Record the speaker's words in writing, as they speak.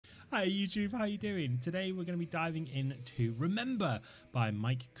Hi YouTube, how you doing? Today we're going to be diving into Remember by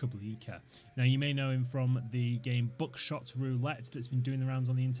Mike Klubnika. Now you may know him from the game Buckshot Roulette that's been doing the rounds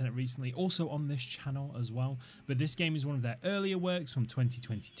on the internet recently, also on this channel as well. But this game is one of their earlier works from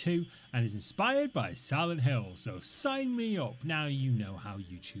 2022 and is inspired by Silent Hill, so sign me up. Now you know how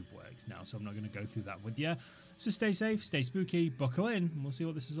YouTube works now, so I'm not going to go through that with you. So stay safe, stay spooky, buckle in, and we'll see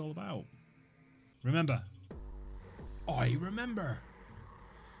what this is all about. Remember. I remember.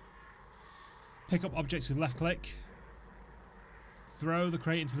 Pick up objects with left click. Throw the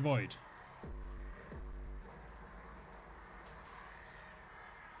crate into the void.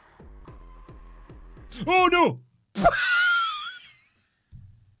 Oh no!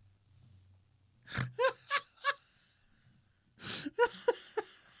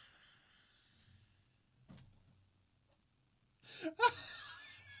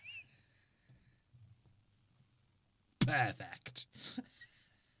 Perfect.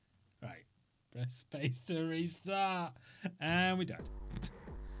 Right. Press space to restart. And we died.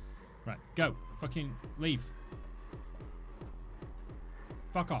 Right, go. Fucking leave.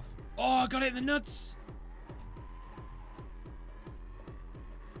 Fuck off. Oh, I got it in the nuts.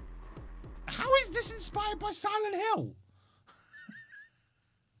 How is this inspired by Silent Hill?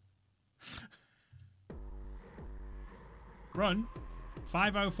 Run.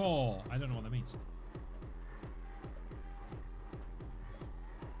 504. I don't know what that means.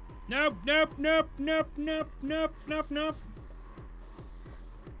 Nope, nope, nope, nope, nope, nope, nope, nope.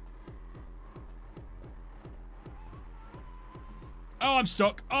 Oh, I'm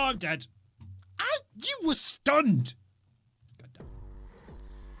stuck. Oh, I'm dead. You were stunned. God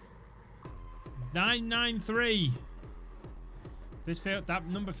damn. 993. That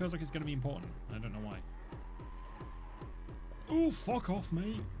number feels like it's going to be important. I don't know why. Oh, fuck off,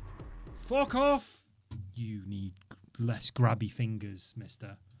 mate. Fuck off. You need less grabby fingers,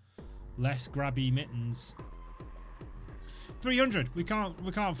 mister. Less grabby mittens. 300. We can't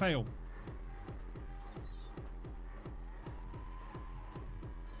fail.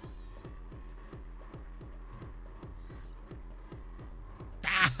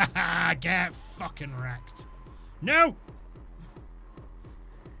 Get fucking wrecked. No.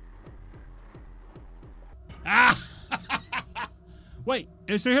 Ah. Wait,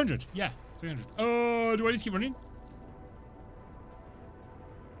 it's 300. Yeah, 300. Oh, do I need to keep running?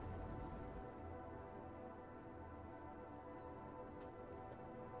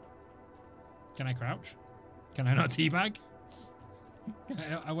 Can I crouch? Can I not teabag?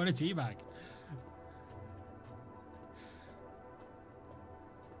 I want a teabag.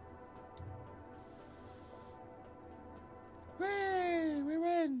 We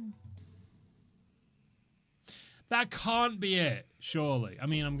win. That can't be it, surely. I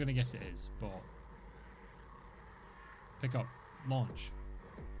mean, I'm going to guess it is, but... Pick up. Launch.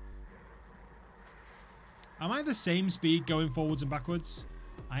 Am I the same speed going forwards and backwards?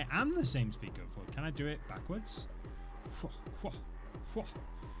 I am the same speed going forward. Can I do it backwards?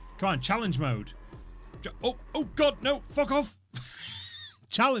 Come on, challenge mode. Oh God, no, fuck off.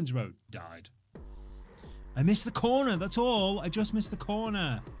 Challenge mode. Died. I missed the corner, that's all. I just missed the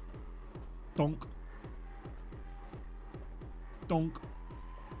corner. Donk. Donk.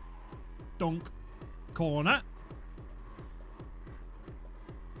 Donk. Corner.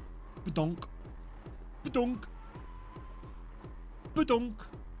 Badonk. Badonk. Badonk.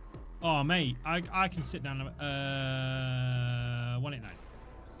 Oh, mate, I can sit down. 189.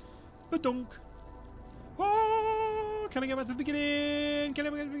 Badonk. Oh, can I get back to the beginning? Can I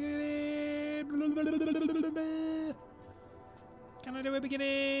get back to the beginning? Can I do a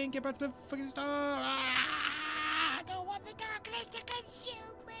beginning? Get back to the fucking start. Ah, I don't want the darkness to consume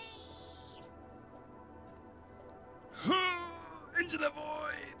me. Into the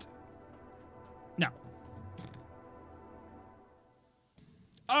void. No.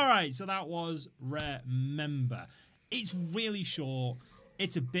 Alright, so that was Remember. It's really short,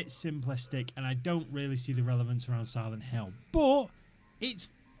 it's a bit simplistic, and I don't really see the relevance around Silent Hill. But it's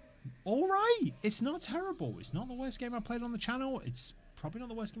alright. It's not terrible. It's not the worst game I played on the channel. It's probably not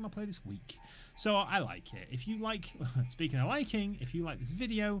the worst game I played this week. So I like it. If you like, speaking of liking, if you like this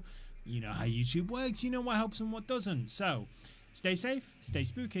video, you know how YouTube works, you know what helps and what doesn't. So stay safe, stay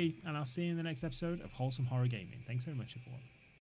spooky, and I'll see you in the next episode of Wholesome Horror Gaming. Thanks very much, everyone.